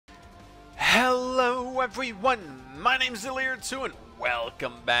Hello everyone, my name's Illyr2 and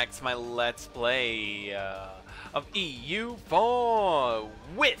welcome back to my Let's Play of EU4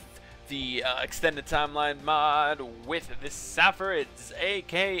 with the extended timeline mod with the Saffarids,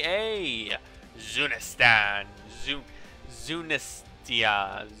 aka Zunistan,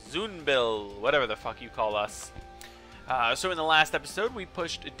 Zunistia, Zunbil, whatever the fuck you call us. So in the last episode we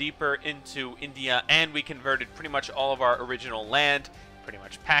pushed deeper into India and we converted pretty much all of our original land, pretty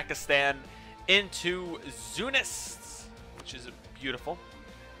much Pakistan, into Zunist, which is beautiful,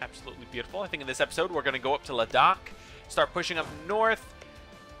 absolutely beautiful. I think in this episode we're going to go up to Ladakh, start pushing up north.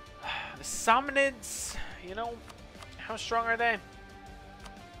 The Samnids, you know, how strong are they?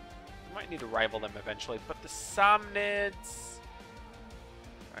 We might need to rival them eventually, but the Samnids,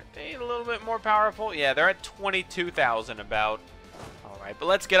 aren't they a little bit more powerful? Yeah, they're at 22,000 about. Alright, but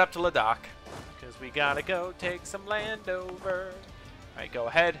let's get up to Ladakh, because we gotta go take some land over. Alright, go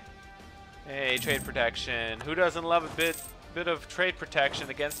ahead. Hey, trade protection. Who doesn't love a bit of trade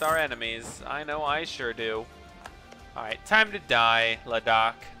protection against our enemies? I know I sure do. Alright, time to die,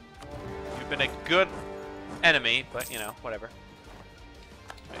 Ladakh. You've been a good enemy, but, you know, whatever.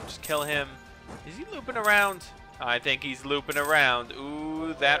 Alright, just kill him. Is he looping around? I think he's looping around.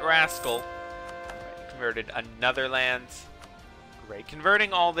 Ooh, that rascal. Alright, converted another land. Great.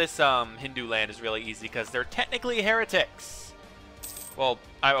 Converting all this Hindu land is really easy because they're technically heretics. Well,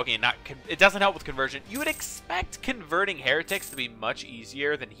 okay, it doesn't help with conversion. You would expect converting heretics to be much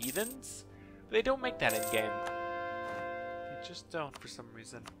easier than heathens. But they don't make that in-game. They just don't for some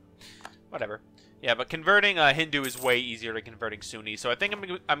reason. Whatever. Yeah, but converting Hindu is way easier than converting Sunni. So I think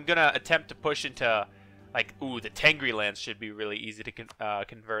I'm going to attempt to push into, like, ooh, the Tengri lands should be really easy to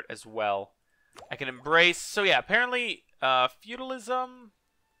convert as well. I can embrace. So yeah, apparently feudalism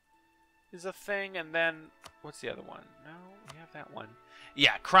is a thing, and then what's the other one? No, we have that one.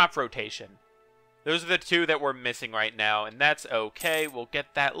 Yeah, crop rotation. Those are the two that we're missing right now, and that's okay. We'll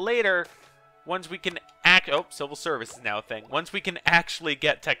get that later once we can oh, civil service is now a thing. Once we can actually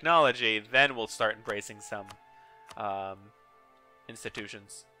get technology, then we'll start embracing some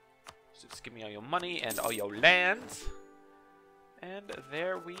institutions. So just give me all your money and all your land. And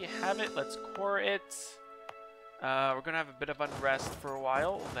there we have it. Let's core it. We're going to have a bit of unrest for a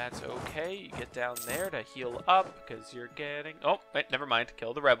while. That's okay. You get down there to heal up because you're getting... Oh, wait, never mind.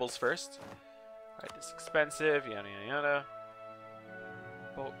 Kill the rebels first. Alright, this is expensive. Yada, yada,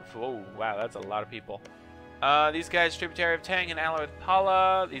 yada. Oh, wow, that's a lot of people. These guys, tributary of Tang and ally with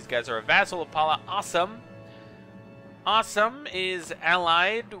Pala. These guys are a vassal of Pala. Awesome. Awesome is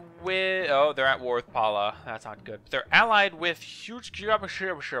allied with... Oh, they're at war with Pala. That's not good. But they're allied with huge...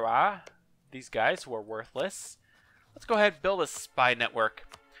 These guys who are worthless. Let's go ahead and build a spy network.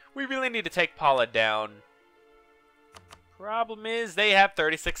 We really need to take Pala down. Problem is, they have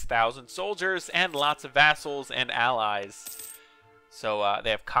 36,000 soldiers and lots of vassals and allies. So,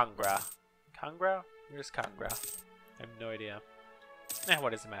 they have Kangra. Kangra? Where's Kangra? I have no idea. What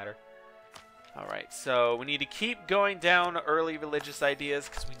does it matter? Alright, so we need to keep going down early religious ideas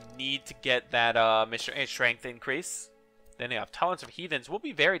because we need to get that strength increase. Then they have tolerance of heathens. We'll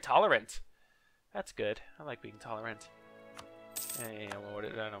be very tolerant. That's good. I like being tolerant. Hey, I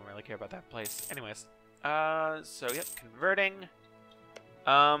don't really care about that place. Anyways. So, yep, converting.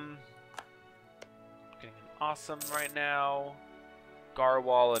 Getting an awesome right now.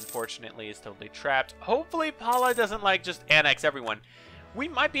 Garwal, unfortunately, is totally trapped. Hopefully, Pala doesn't, like, just annex everyone. We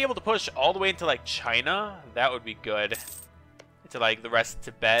might be able to push all the way into, like, China. That would be good. Into, like, the rest of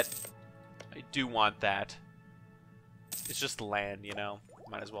Tibet. I do want that. It's just land, you know.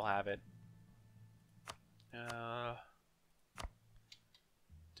 Might as well have it.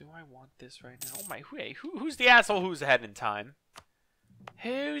 Do I want this right now? Oh my, hey, who's the asshole who's ahead in time?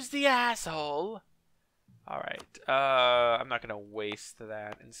 Who's the asshole? Alright, I'm not gonna waste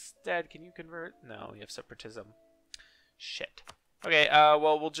that. Instead, can you convert? No, you have separatism. Shit. Okay,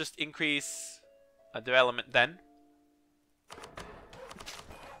 well, we'll just increase development then.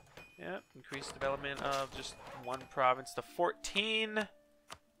 Yep, increase development of just one province to 14.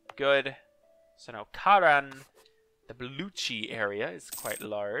 Good. So now Karan, the Baluchi area, is quite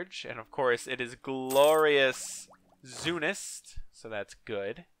large. And of course, it is glorious Zunist. So that's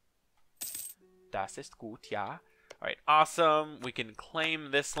good. Das ist gut, ja. Alright, awesome. We can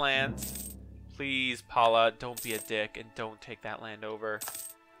claim this land. Please, Pala, don't be a dick and don't take that land over.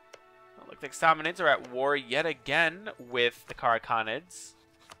 Oh, look like Samanids are at war yet again with the Karakhanids.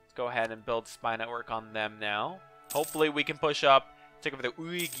 Let's go ahead and build a spy network on them now. Hopefully we can push up, take over the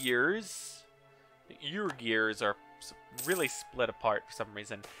Uyghurs. The Uyghurs are really split apart for some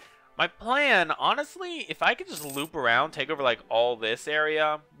reason. My plan, honestly, if I could just loop around, take over like all this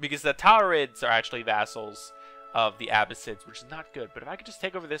area, because the Tauurids are actually vassals of the Abbasids, which is not good. But if I could just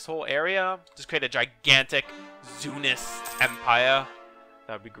take over this whole area, just create a gigantic Zunist empire,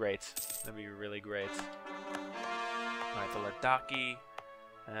 that would be great. That would be really great. Alright, the Ladaki.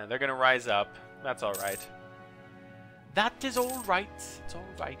 They're going to rise up. That's alright. That is alright. It's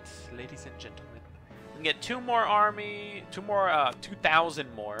alright, ladies and gentlemen. We can get 2,000 more, I mean.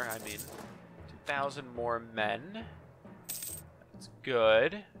 2,000 more men. That's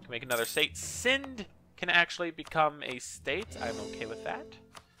good. We can make another state. Sind can actually become a state. I'm okay with that.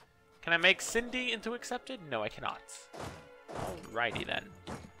 Can I make Sindhi into accepted? No, I cannot. Alrighty then.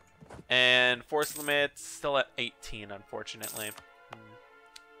 And force limit still at 18, unfortunately.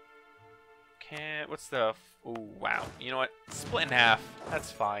 What's the... Ooh, wow. You know what? Split in half.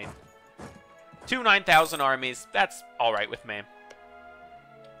 That's fine. 2 9,000 armies. That's alright with me.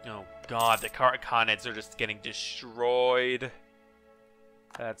 Oh god, the Khanids are just getting destroyed.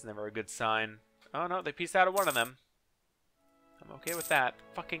 That's never a good sign. Oh no, they pieced out of one of them. I'm okay with that.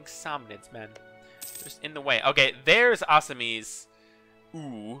 Fucking Samnids, man. They're just in the way. Okay, there's Assamese.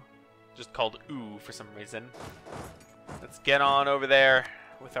 Ooh. Just called Ooh for some reason. Let's get on over there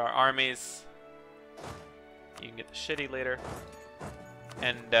with our armies. You can get the shitty later.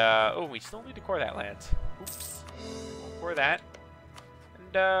 And, oh, we still need to core that land. Oops. We'll core that.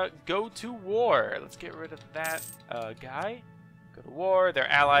 And, go to war. Let's get rid of that, guy. Go to war.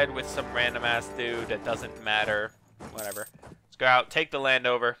 They're allied with some random-ass dude that doesn't matter. Whatever. Let's go out, take the land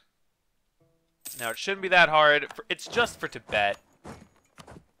over. Now, it shouldn't be that hard. It's just for Tibet.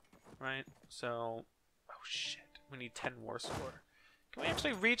 Right? So, oh, shit. We need 10 war score. Can we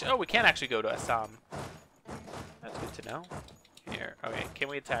actually reach? Oh, we can actually go to Assam. That's good to know. Here. Okay, can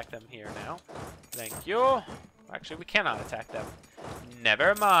we attack them here now? Thank you. Actually, we cannot attack them.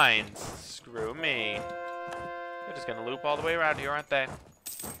 Never mind. Screw me. They're just gonna loop all the way around here, aren't they?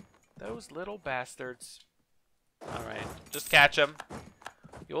 Those little bastards. Alright, just catch them.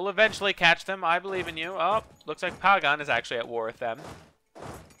 You'll eventually catch them. I believe in you. Oh, looks like Pagan is actually at war with them.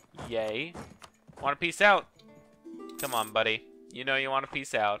 Yay. Want to peace out? Come on, buddy. You know you want to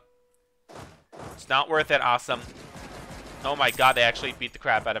peace out. It's not worth it, awesome. Oh my god, they actually beat the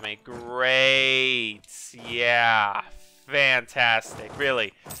crap out of me. Great. Yeah. Fantastic.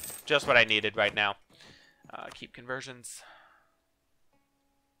 Really. Just what I needed right now. Keep conversions.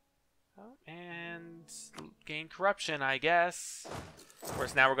 Oh, and gain corruption, I guess. Of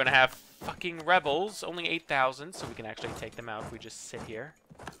course, now we're going to have fucking rebels. Only 8,000, so we can actually take them out if we just sit here.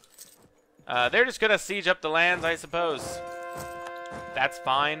 They're just going to siege up the lands, I suppose. That's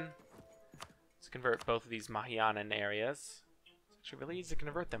fine. Let's convert both of these Mahyanan areas. It's actually really easy to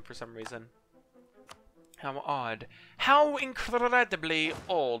convert them for some reason. How odd. How incredibly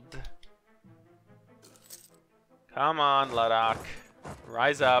odd. Come on, Ladakh.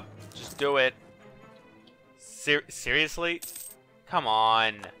 Rise up. Just do it. Seriously? Come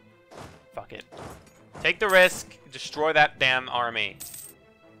on. Fuck it. Take the risk. Destroy that damn army.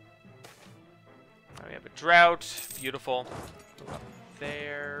 Right, we have a drought. Beautiful. Move up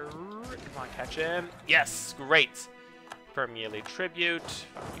there. Come on, catch him. Yes, great. Firm yearly tribute.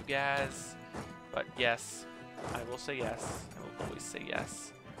 Fuck you guys. But yes, I will say yes. I will always say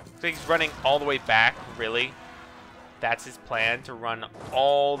yes. So he's running all the way back, really? That's his plan, to run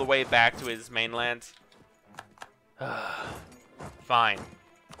all the way back to his mainland? Fine.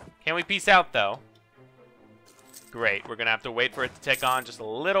 Can we peace out, though? Great. We're going to have to wait for it to tick on just a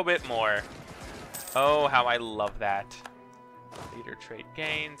little bit more. Oh, how I love that. Leader trade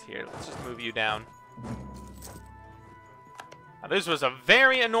gains. Here, let's just move you down. Now, this was a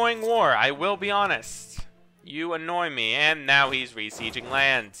very annoying war, I will be honest. You annoy me, and now he's resieging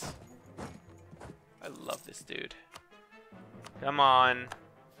lands. I love this dude. Come on.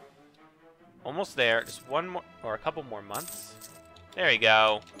 Almost there. Just one more, or a couple more months. There you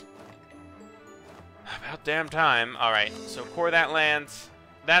go. About damn time. Alright, so core that land.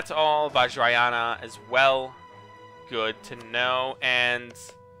 That's all Vajrayana as well. Good to know. And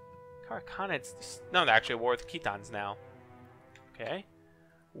Karakhanids. No, they're actually at war with Khitans now. Okay.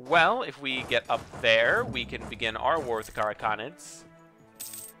 Well, if we get up there, we can begin our war with the Karakhanids.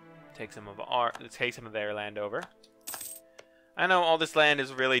 Take some of their land over. I know all this land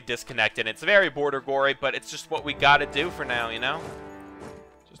is really disconnected. It's very border gory, but it's just what we gotta do for now, you know?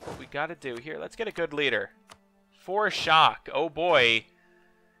 Just what we gotta do. Here, let's get a good leader. For shock. Oh boy.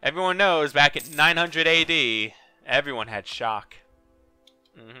 Everyone knows back at 900 AD, everyone had shock.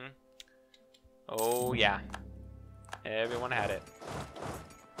 Oh yeah. Everyone had it.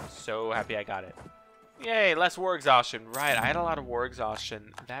 So happy I got it. Yay, less war exhaustion. Right, I had a lot of war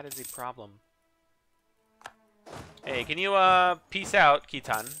exhaustion. That is a problem. Hey, can you, peace out,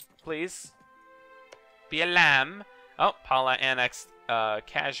 Khitan, please? Be a lamb. Oh, Pala annexed,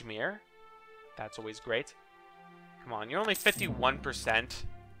 Kashmir. That's always great. Come on, you're only 51%.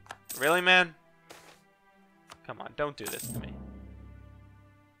 Really, man? Come on, don't do this to me.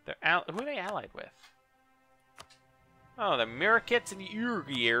 Who are they allied with? Oh, the Mirakits and the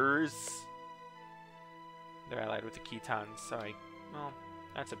Urgiers. They're allied with the Khitans. Sorry. Well,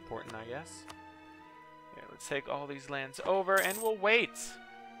 that's important, I guess. Yeah, let's take all these lands over, and we'll wait.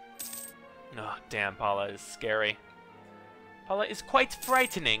 Oh, damn, Pala is scary. Pala is quite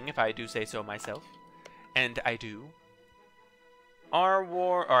frightening, if I do say so myself. And I do.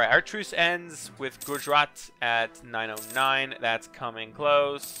 Our truce ends with Gujarat at 909. That's coming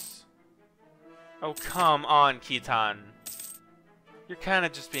close. Oh, come on, Khitan. You're kind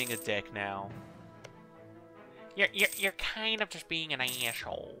of just being a dick now. You're kind of just being an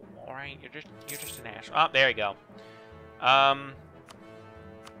asshole, alright? You're just an asshole. Oh, there you go.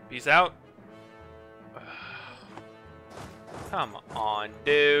 Peace out. Come on,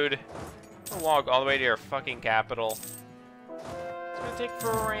 dude. I'll walk all the way to your fucking capital. It's gonna take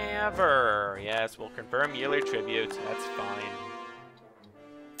forever. Yes, we'll confirm yearly tribute. That's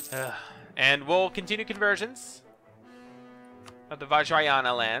fine. And we'll continue conversions of the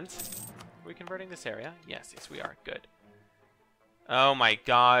Vajrayana land. Are we converting this area? Yes, yes, we are. Good. Oh my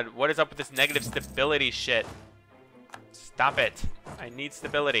god. What is up with this negative stability shit? Stop it. I need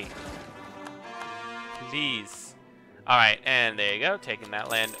stability. Please. Alright, and there you go. Taking that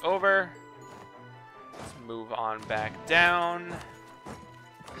land over. Let's move on back down.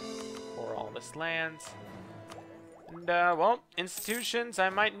 For all this land. And, well, institutions, I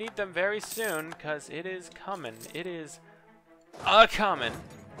might need them very soon, because it is coming. It is a-coming.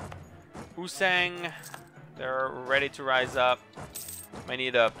 Usang, they're ready to rise up. Might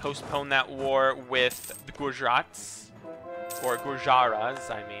need to postpone that war with the Gujrats. Or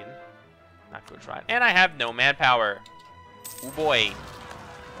Gujaras, I mean. Not Gujarat. And I have no manpower. Oh boy.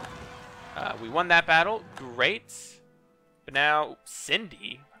 We won that battle. Great. But now,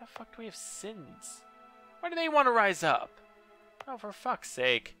 Sindhi? Why the fuck do we have Sinds? Why do they want to rise up? Oh, for fuck's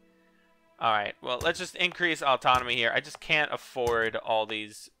sake. Alright, well, let's just increase autonomy here. I just can't afford all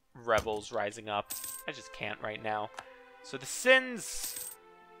these rebels rising up. I just can't right now. So the Sinds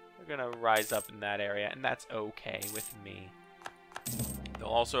are going to rise up in that area, and that's okay with me. They'll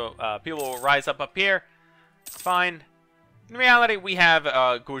also, people will rise up here. It's fine. In reality, we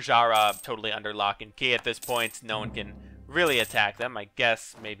have Gujarat totally under lock and key at this point. No one can really attack them. I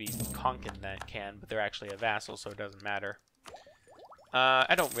guess maybe Konkan that can, but they're actually a vassal, so it doesn't matter.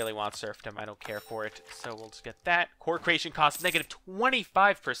 I don't really want serfdom. I don't care for it, so we'll just get that. Core creation cost negative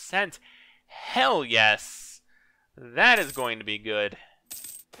 25%. Hell yes. That is going to be good.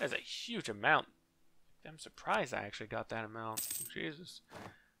 That's a huge amount. I'm surprised I actually got that amount. Jesus.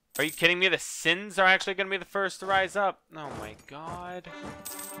 Are you kidding me? The Sinds are actually going to be the first to rise up. Oh my god.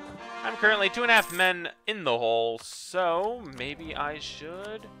 I'm currently 2.5 men in the hole, so maybe I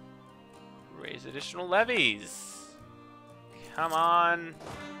should raise additional levies. Come on.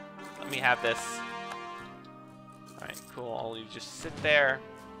 Let me have this. Alright, cool. I'll just sit there.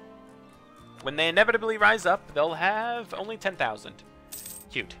 When they inevitably rise up, they'll have only 10,000.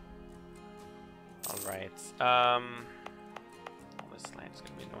 Cute. Alright. All this land is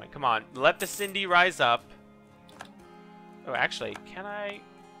going to be annoying. Come on. Let the Sindhi rise up. Oh, actually, can I...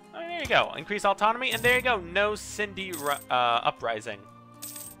 Oh, there you go. Increase autonomy, and there you go. No Sindhi uprising.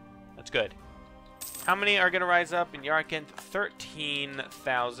 That's good. How many are going to rise up in Yarkand?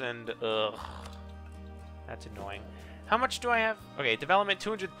 13,000. Ugh. That's annoying. How much do I have? Okay, development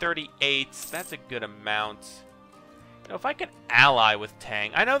 238. That's a good amount. You know, if I could ally with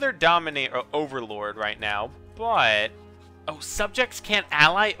Tang. I know they're dominate or overlord right now, but... Oh, subjects can't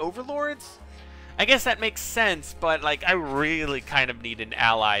ally overlords? I guess that makes sense, but, like, I really kind of need an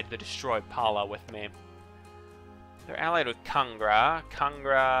ally to destroy Pala with me. They're allied with Kangra.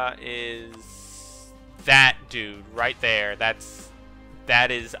 Kangra is... that dude right there. That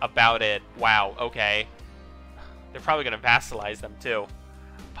is about it. Wow, okay. They're probably going to vassalize them, too.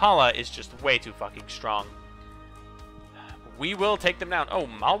 Pala is just way too fucking strong. We will take them down. Oh,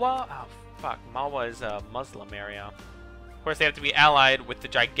 Malwa? Oh, fuck. Malwa is a Muslim area. Of course, they have to be allied with the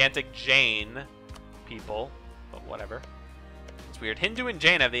gigantic Jain people. But whatever. It's weird. Hindu and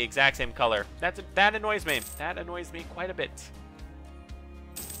Jain have the exact same color. That annoys me. That annoys me quite a bit.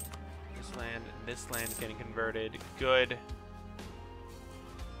 This land is getting converted. Good.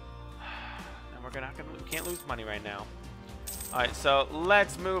 And we can't lose money right now. Alright, so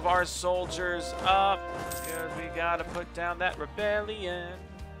let's move our soldiers up, because we gotta put down that rebellion.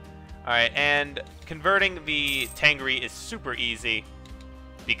 Alright, and converting the Tangri is super easy,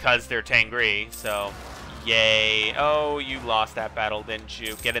 because they're Tangri, so yay. Oh, you lost that battle, didn't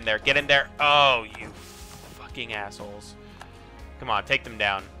you? Get in there, get in there. Oh, you fucking assholes. Come on, take them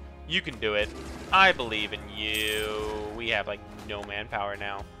down. You can do it. I believe in you. We have, like, no manpower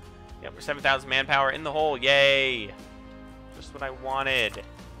now. Yeah, we're 7,000 manpower in the hole. Yay! Just what I wanted.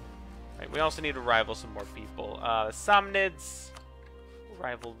 Right, we also need to rival some more people. Somnids, we'll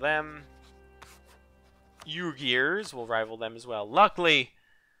rival them. Ugirs, we'll rival them as well. Luckily,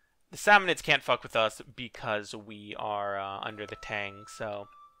 the Samnids can't fuck with us because we are under the Tang, so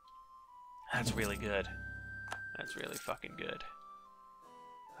that's really good. That's really fucking good.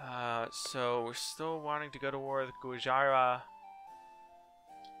 So we're still wanting to go to war with Gujarat.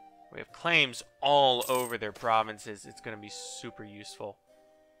 We have claims all over their provinces. It's going to be super useful.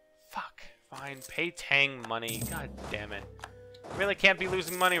 Fuck. Fine. Pay Tang money. God damn it. Really can't be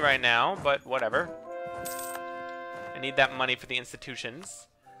losing money right now, but whatever. I need that money for the institutions.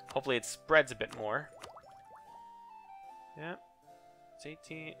 Hopefully it spreads a bit more. Yeah. It's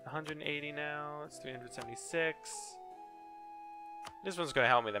 180 now. It's 376. This one's going to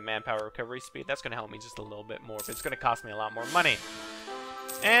help me, the manpower recovery speed. That's going to help me just a little bit more, but it's going to cost me a lot more money.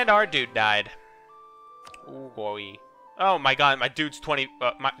 And our dude died. Ooh, boy. Oh my god, my dude's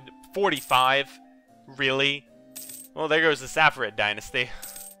 45. Really? Well, there goes the Safarid dynasty.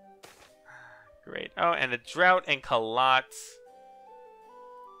 Great. Oh, and a drought in Kalat.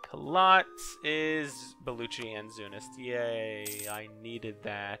 Kalat is Baluchi and Zunist. Yay, I needed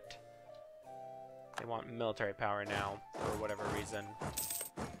that. They want military power now, for whatever reason.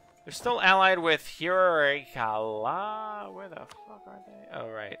 They're still allied with Hurikala. Where the fuck are they? Oh,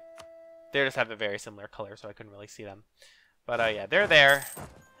 right. They just have a very similar color, so I couldn't really see them. But, yeah, they're there.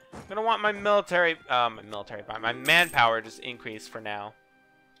 I'm gonna want my my manpower just increase for now.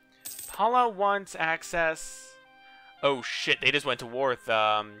 Pala wants access. Oh, shit, they just went to war with,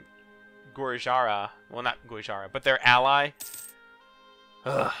 Gujarat. Well, not Gujarat, but their ally.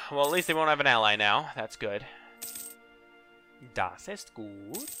 Ugh. Well, at least they won't have an ally now. That's good. Das ist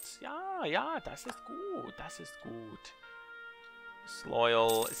gut. Ja, ja, das ist gut. Das ist gut.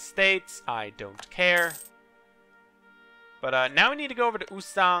 Disloyal estates. I don't care. But now we need to go over to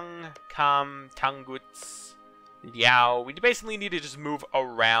Usang, Kam, Tanguts, Liao. We basically need to just move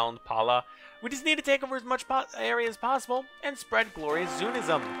around Pala. We just need to take over as much area as possible and spread glorious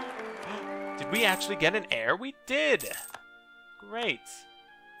Zunism. Did we actually get an heir? We did. Great.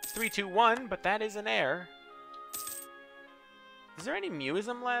 321, but that is an heir. Is there any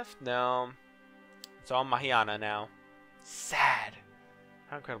Muism left? No. It's all Mahayana now. Sad.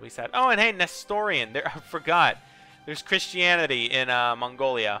 How incredibly sad. Oh, and hey, Nestorian. I forgot. There's Christianity in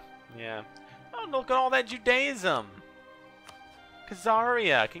Mongolia. Yeah. Oh, look at all that Judaism.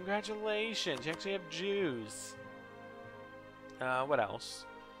 Khazaria. Congratulations. You actually have Jews. What else?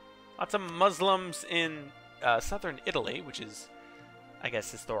 Lots of Muslims in southern Italy, which is, I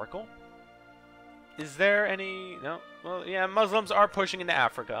guess, historical. Is there any... No? Well, yeah, Muslims are pushing into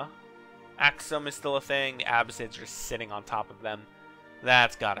Africa. Aksum is still a thing. The Abbasids are sitting on top of them.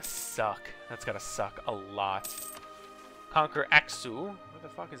 That's gotta suck. That's gotta suck a lot. Conquer Aksu. Where the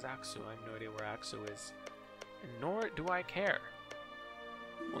fuck is Aksu? I have no idea where Aksu is. And nor do I care.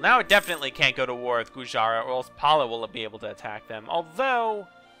 Well, now it definitely can't go to war with Gujarat, or else Pala will be able to attack them. Although...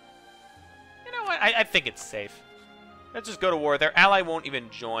 You know what? I think it's safe. Let's just go to war. Their ally won't even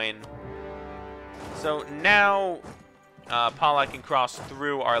join. So now Pala can cross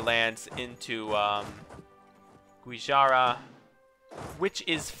through our lands into Gujarat, which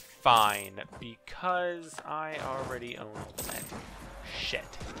is fine because I already own all the land. Shit.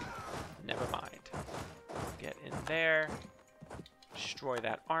 Never mind. Get in there. Destroy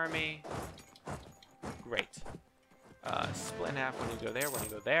that army. Great. Split in half when you go there, when you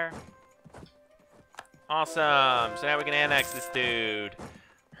go there. Awesome. So now we can annex this dude.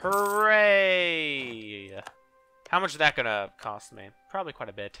 Hooray! How much is that gonna cost me? Probably quite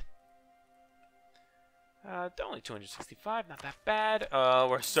a bit. Only 265, not that bad.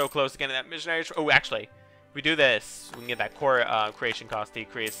 We're so close to getting that missionary. Oh, actually, if we do this, we can get that core creation cost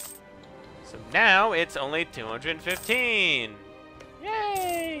decrease. So now it's only 215.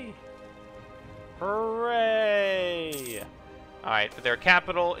 Yay! Hooray! Alright, but their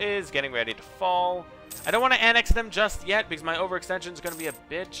capital is getting ready to fall. I don't want to annex them just yet because my overextension is going to be a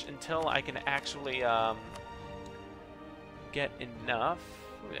bitch until I can actually get enough.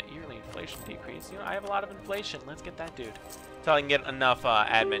 Ooh, that yearly inflation decrease. You know, I have a lot of inflation. Let's get that dude. Until I can get enough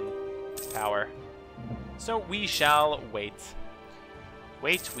admin power. So we shall wait.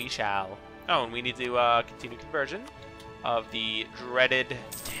 Wait, we shall. Oh, and we need to continue conversion of the dreaded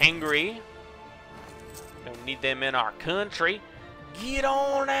Tangri. Don't need them in our country. Get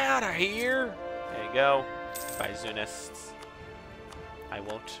on out of here. There you go. Goodbye, Zunists. I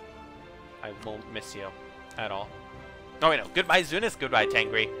won't miss you at all. Oh, wait, no. Goodbye, Zunist. Goodbye,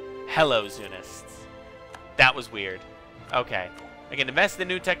 Tangri. Hello, Zunists. That was weird. Okay. Again, invest in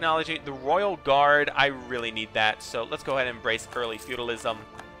new technology. The Royal Guard, I really need that. So let's go ahead and embrace early feudalism.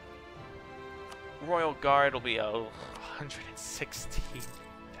 Royal Guard will be 116.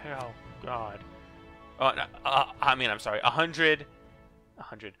 Oh, God. Oh, no, I mean, I'm sorry.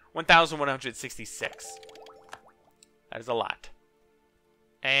 1,166. That is a lot.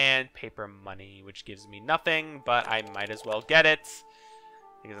 And paper money, which gives me nothing, but I might as well get it.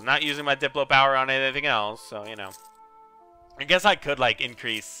 Because I'm not using my Diplo power on anything else, so, you know. I guess I could, like,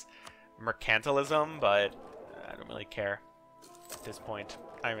 increase mercantilism, but I don't really care at this point.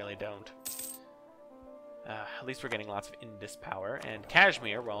 I really don't. At least we're getting lots of Indus power. And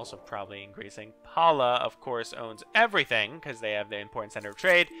Kashmir, we're also probably increasing. Pala, of course, owns everything, because they have the important center of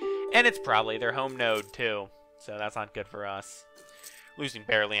trade. And it's probably their home node, too. So that's not good for us. Losing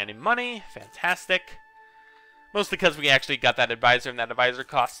barely any money. Fantastic. Mostly because we actually got that advisor, and that advisor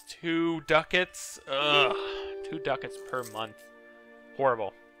costs 2 ducats. Ugh. 2 ducats per month.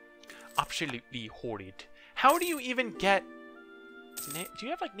 Horrible. Absolutely horrid. How do you even get... Do you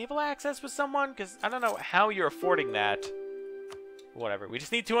have, like, naval access with someone? Because I don't know how you're affording that. Whatever. We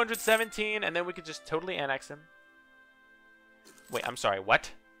just need 217, and then we could just totally annex him. Wait, I'm sorry.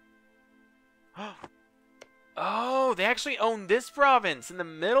 What? Oh, they actually own this province in the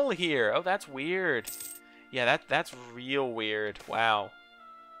middle here. Oh, that's weird. Yeah, that's real weird. Wow.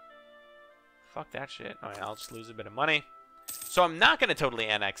 Fuck that shit. Alright, I'll just lose a bit of money. So I'm not going to totally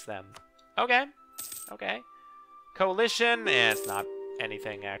annex them. Okay. Okay. Coalition. It's not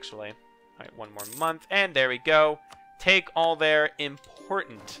anything, actually. Alright, 1 more month. And there we go. Take all their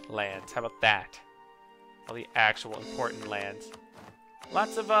important lands. How about that? All the actual important lands.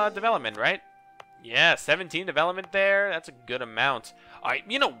 Lots of development, right? Yeah, 17 development there. That's a good amount. Alright,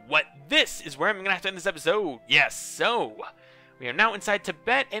 you know what? This is where I'm going to have to end this episode. Yes, so... we are now inside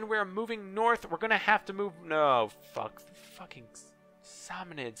Tibet, and we're moving north. We're going to have to move... No, fuck. Fucking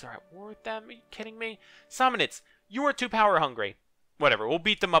Samanids are at war with them? Are you kidding me? Samanids, you are too power hungry. Whatever, we'll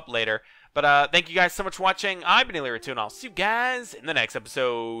beat them up later. But thank you guys so much for watching. I've been Illyria2, and I'll see you guys in the next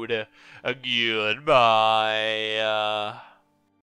episode. Goodbye.